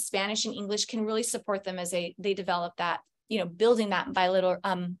different in Spanish and English can really support them as they develop that, building that bilateral,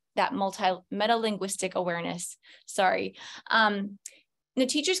 that metalinguistic awareness. Sorry. Now,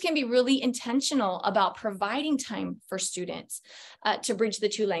 teachers can be really intentional about providing time for students to bridge the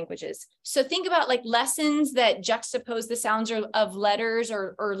two languages. So think about like lessons that juxtapose the sounds of letters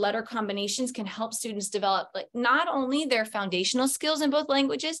or letter combinations can help students develop like not only their foundational skills in both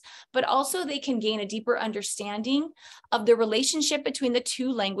languages, but also they can gain a deeper understanding of the relationship between the two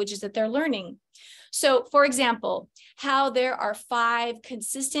languages that they're learning. So, for example, how there are 5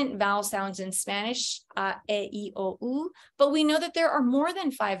 consistent vowel sounds in Spanish, e, I, o, u, but we know that there are more than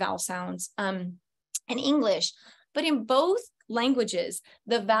 5 vowel sounds in English. But in both languages,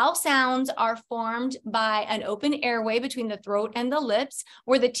 the vowel sounds are formed by an open airway between the throat and the lips,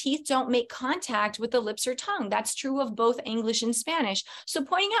 where the teeth don't make contact with the lips or tongue. That's true of both English and Spanish. So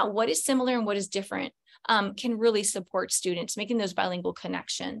pointing out what is similar and what is different can really support students making those bilingual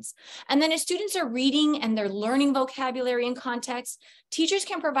connections. And then as students are reading and they're learning vocabulary and context, teachers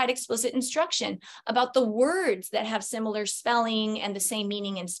can provide explicit instruction about the words that have similar spelling and the same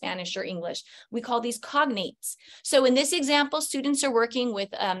meaning in Spanish or English. We call these cognates. So in this example, students are working with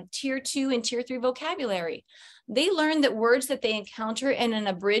tier 2 and tier 3 vocabulary. They learn that words that they encounter in an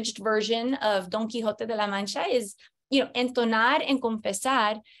abridged version of Don Quixote de la Mancha is entonar and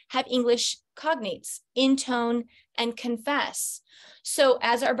confesar have English cognates, intone and confess. So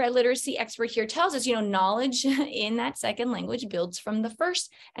as our biliteracy expert here tells us, knowledge in that second language builds from the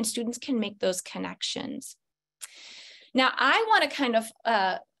first, and students can make those connections. Now, I want to kind of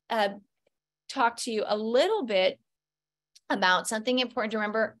talk to you a little bit about something important to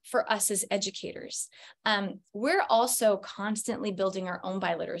remember for us as educators. We're also constantly building our own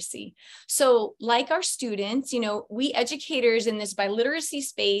biliteracy. So like our students, we educators in this biliteracy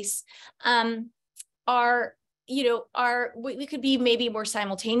space we could be maybe more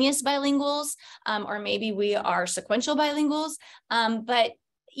simultaneous bilinguals, or maybe we are sequential bilinguals, but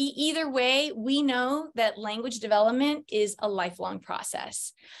either way, we know that language development is a lifelong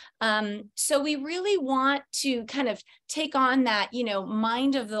process. So we really want to kind of take on that,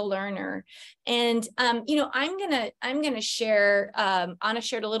 mind of the learner. And, I'm gonna share, Anna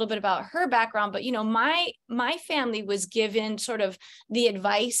shared a little bit about her background, but, my family was given sort of the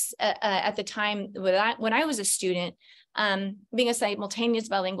advice at the time when I was a student. Being a simultaneous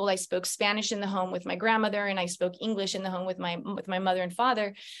bilingual, I spoke Spanish in the home with my grandmother, and I spoke English in the home with my mother and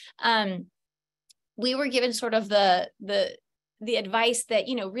father. We were given sort of the advice that,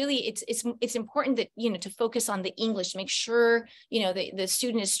 really it's important that, to focus on the English, make sure, the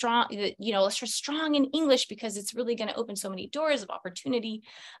student is strong, strong in English, because it's really going to open so many doors of opportunity.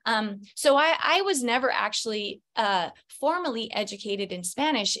 So I was never actually formally educated in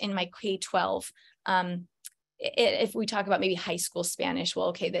Spanish in my K-12. If we talk about maybe high school Spanish, well,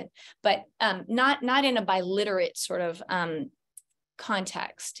 okay then, but not in a biliterate sort of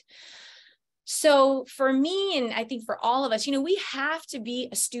context. So for me, and I think for all of us, we have to be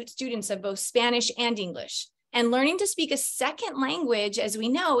students of both Spanish and English. And learning to speak a second language, as we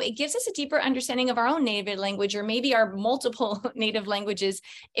know, it gives us a deeper understanding of our own native language, or maybe our multiple native languages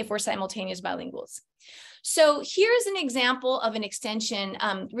if we're simultaneous bilinguals. So here's an example of an extension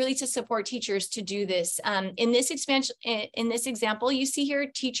really to support teachers to do this. In this example, you see here,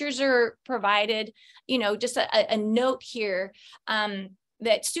 teachers are provided, just a note here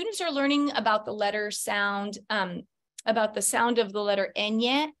that students are learning about the letter sound, about the sound of the letter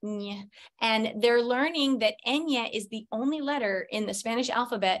ñ, and they're learning that ñ is the only letter in the Spanish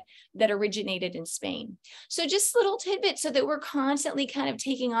alphabet that originated in Spain. So just little tidbits so that we're constantly kind of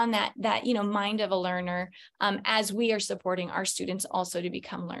taking on that mind of a learner as we are supporting our students also to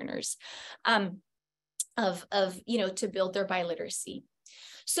become learners to build their biliteracy.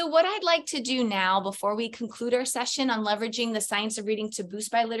 So what I'd like to do now, before we conclude our session on leveraging the science of reading to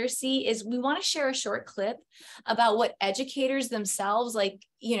boost biliteracy, is we want to share a short clip about what educators themselves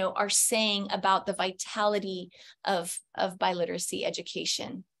are saying about the vitality of biliteracy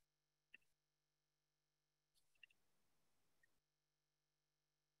education.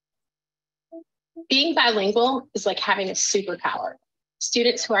 Being bilingual is like having a superpower.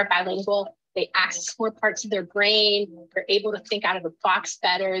 Students who are bilingual, they access more parts of their brain, they're able to think out of the box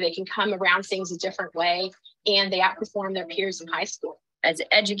better, they can come around things a different way, and they outperform their peers in high school. As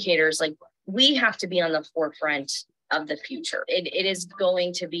educators, we have to be on the forefront of the future. It is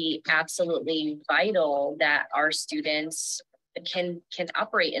going to be absolutely vital that our students can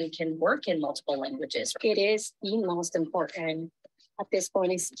operate and can work in multiple languages. It is the most important at this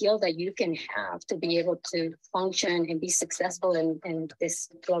point skill that you can have to be able to function and be successful in this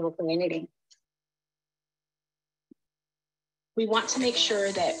global community. We want to make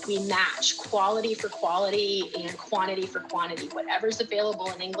sure that we match quality for quality and quantity for quantity. Whatever's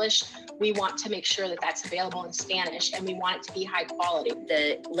available in English, we want to make sure that that's available in Spanish, and we want it to be high quality.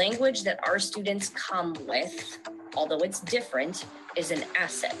 The language that our students come with, although it's different, is an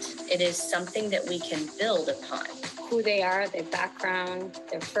asset. It is something that we can build upon. Who they are, their background,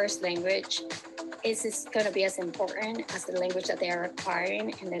 their first language, is going to be as important as the language that they are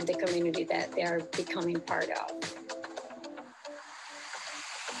acquiring and then the community that they are becoming part of.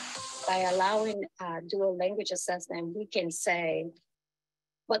 By allowing dual language assessment, we can say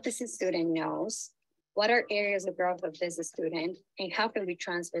what this student knows, what are areas of growth of this student, and how can we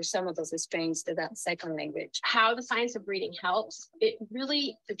transfer some of those strengths to that second language? How the science of reading helps, it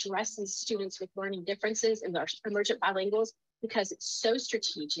really addresses students with learning differences in their emergent bilinguals because it's so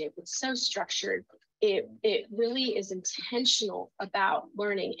strategic, it's so structured. It really is intentional about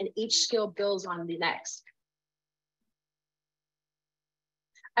learning, and each skill builds on the next.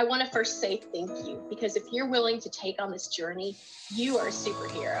 I want to first say thank you, because if you're willing to take on this journey, you are a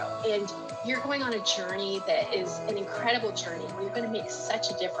superhero, and you're going on a journey that is an incredible journey where you're going to make such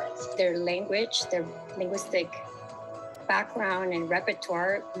a difference. Their language, their linguistic background and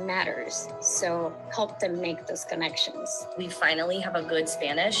repertoire matters. So help them make those connections. We finally have a good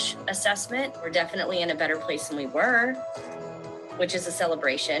Spanish assessment. We're definitely in a better place than we were, which is a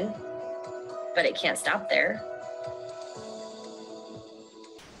celebration, but it can't stop there.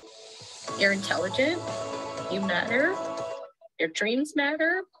 You're intelligent, you matter, your dreams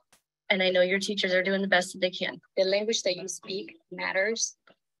matter, and I know your teachers are doing the best that they can. The language that you speak matters,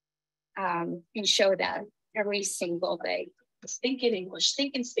 and show that every single day. Think in English,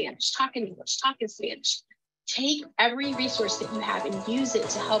 think in Spanish, talk in English, talk in Spanish. Take every resource that you have and use it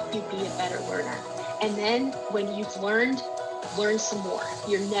to help you be a better learner. And then when you've learned, learn some more.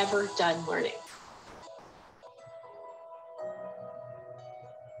 You're never done learning.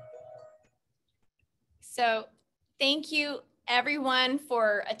 So thank you everyone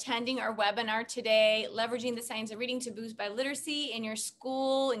for attending our webinar today, leveraging the science of reading to boost biliteracy in your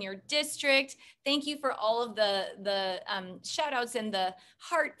school, in your district. Thank you for all of the shout outs and the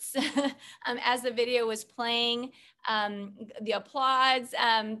hearts as the video was playing, the applause.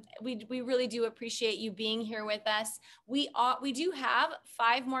 We really do appreciate you being here with us. We do have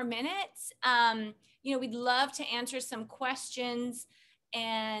 5 more minutes. You know, we'd love to answer some questions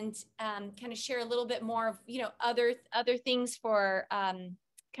and kind of share a little bit more of, you know, other things for kind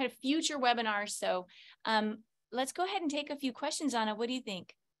of future webinars. So let's go ahead and take a few questions, Anna. What do you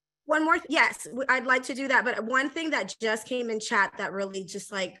think? One more, yes, I'd like to do that. But one thing that just came in chat that really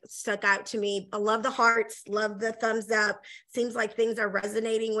just like stuck out to me, I love the hearts, love the thumbs up. Seems like things are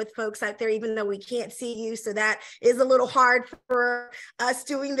resonating with folks out there, even though we can't see you. So that is a little hard for us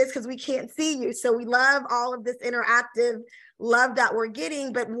doing this because we can't see you. So we love all of this interactive love that we're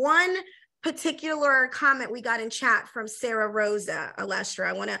getting. But one particular comment we got in chat from Sarah Rosa Alestra,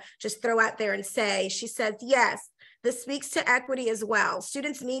 I want to just throw out there and say, she says, yes, this speaks to equity as well.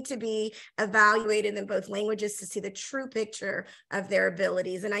 Students need to be evaluated in both languages to see the true picture of their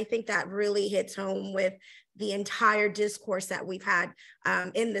abilities. And I think that really hits home with the entire discourse that we've had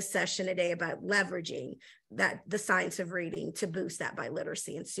in this session today about leveraging the science of reading to boost that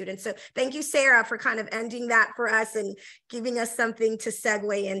biliteracy in students. So thank you, Sarah, for kind of ending that for us and giving us something to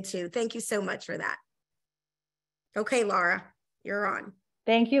segue into. Thank you so much for that. Okay, Laura, you're on.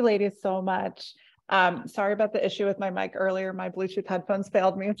 Thank you, ladies, so much. Sorry about the issue with my mic earlier. My Bluetooth headphones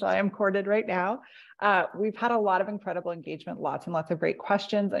failed me, so I am corded right now. We've had a lot of incredible engagement, lots and lots of great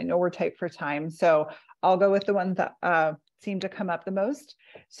questions. I know we're tight for time, so I'll go with the ones that seem to come up the most.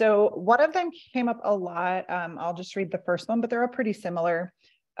 So one of them came up a lot. I'll just read the first one, but they're all pretty similar.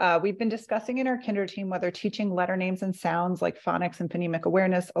 We've been discussing in our kinder team whether teaching letter names and sounds like phonics and phonemic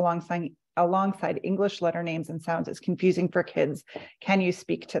awareness alongside English letter names and sounds is confusing for kids. Can you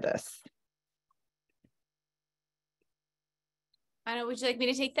speak to this? Anna, would you like me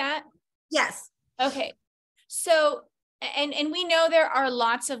to take that? Yes. Okay. So, and we know there are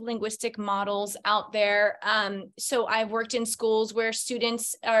lots of linguistic models out there. So I've worked in schools where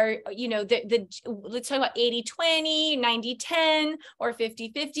students are, you know, let's talk about 80-20, 90-10, or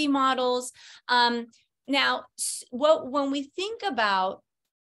 50-50 models. Now, when we think about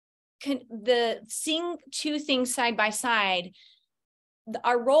seeing two things side by side,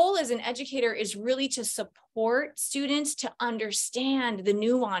 our role as an educator is really to support students to understand the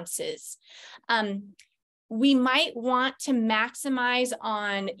nuances. We might want to maximize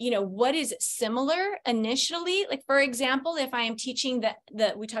on, you know, what is similar initially. Like, for example, if I am teaching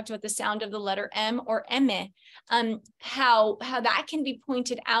we talked about the sound of the letter M or eme, how that can be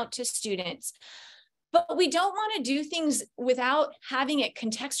pointed out to students. But we don't want to do things without having it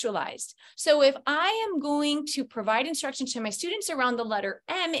contextualized. So if I am going to provide instruction to my students around the letter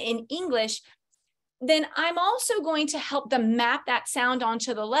M in English, then I'm also going to help them map that sound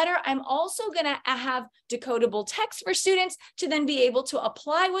onto the letter. I'm also going to have decodable text for students to then be able to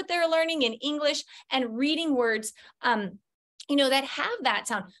apply what they're learning in English and reading words, you know, that have that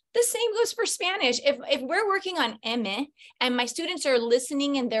sound. The same goes for Spanish. If we're working on eme and my students are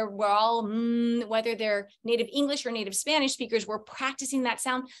listening and we're all, whether they're native English or native Spanish speakers, we're practicing that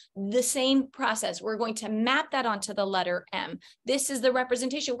sound, the same process. We're going to map that onto the letter M. This is the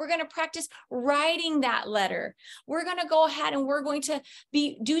representation. We're going to practice writing that letter. We're going to go ahead and we're going to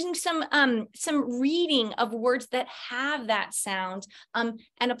be doing some reading of words that have that sound and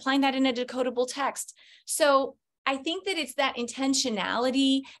applying that in a decodable text. So I think that it's that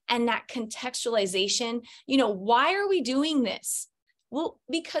intentionality and that contextualization. You know, why are we doing this? Well,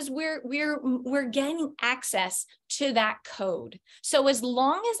 because we're getting access to that code. So as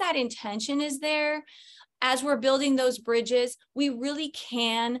long as that intention is there, as we're building those bridges, we really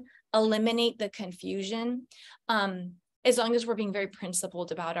can eliminate the confusion, as long as we're being very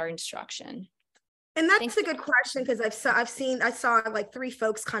principled about our instruction. And that's a good question, because I saw like 3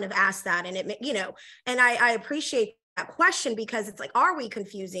 folks kind of ask that, and it, you know, and I appreciate that question, because it's like, are we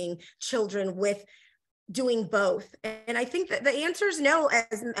confusing children with doing both? And I think that the answer is no,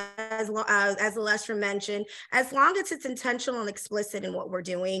 as Alestra mentioned, as long as it's intentional and explicit in what we're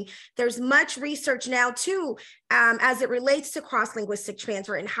doing. There's much research now too, as it relates to cross-linguistic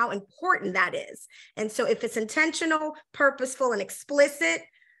transfer and how important that is. And so if it's intentional, purposeful, and explicit,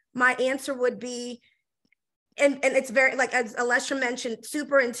 my answer would be, and it's very, like as Alestra mentioned,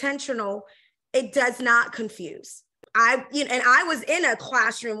 super intentional. It does not confuse. I was in a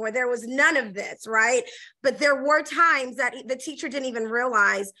classroom where there was none of this, right? But there were times that the teacher didn't even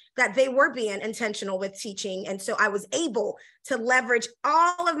realize that they were being intentional with teaching. And so I was able to leverage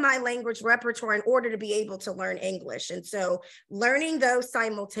all of my language repertoire in order to be able to learn English. And so learning those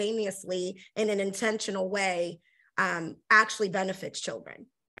simultaneously in an intentional way actually benefits children.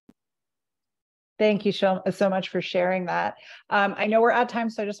 Thank you so much for sharing that. I know we're at time,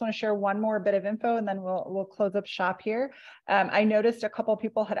 so I just want to share one more bit of info, and then we'll close up shop here. I noticed a couple of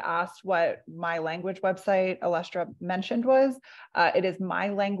people had asked what my language website Alestra mentioned was. It is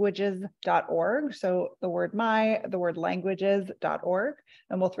mylanguages.org. So the word languages.org,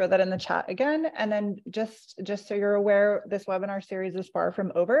 and we'll throw that in the chat again. And then just so you're aware, this webinar series is far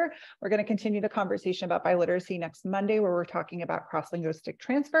from over. We're going to continue the conversation about biliteracy next Monday, where we're talking about cross-linguistic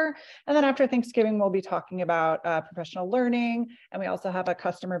transfer. And then after Thanksgiving, we'll be talking about professional learning, and we also have a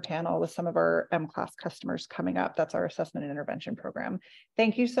customer panel with some of our M-Class customers coming up. That's our assessment and intervention program.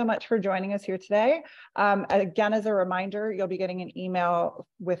 Thank you so much for joining us here today. Again, as a reminder, you'll be getting an email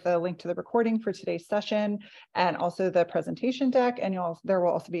with a link to the recording for today's session, and also the presentation deck, and there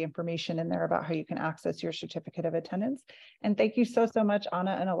will also be information in there about how you can access your certificate of attendance. And thank you so much,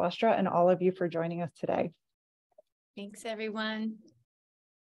 Anna and Alestra, and all of you for joining us today. Thanks, everyone.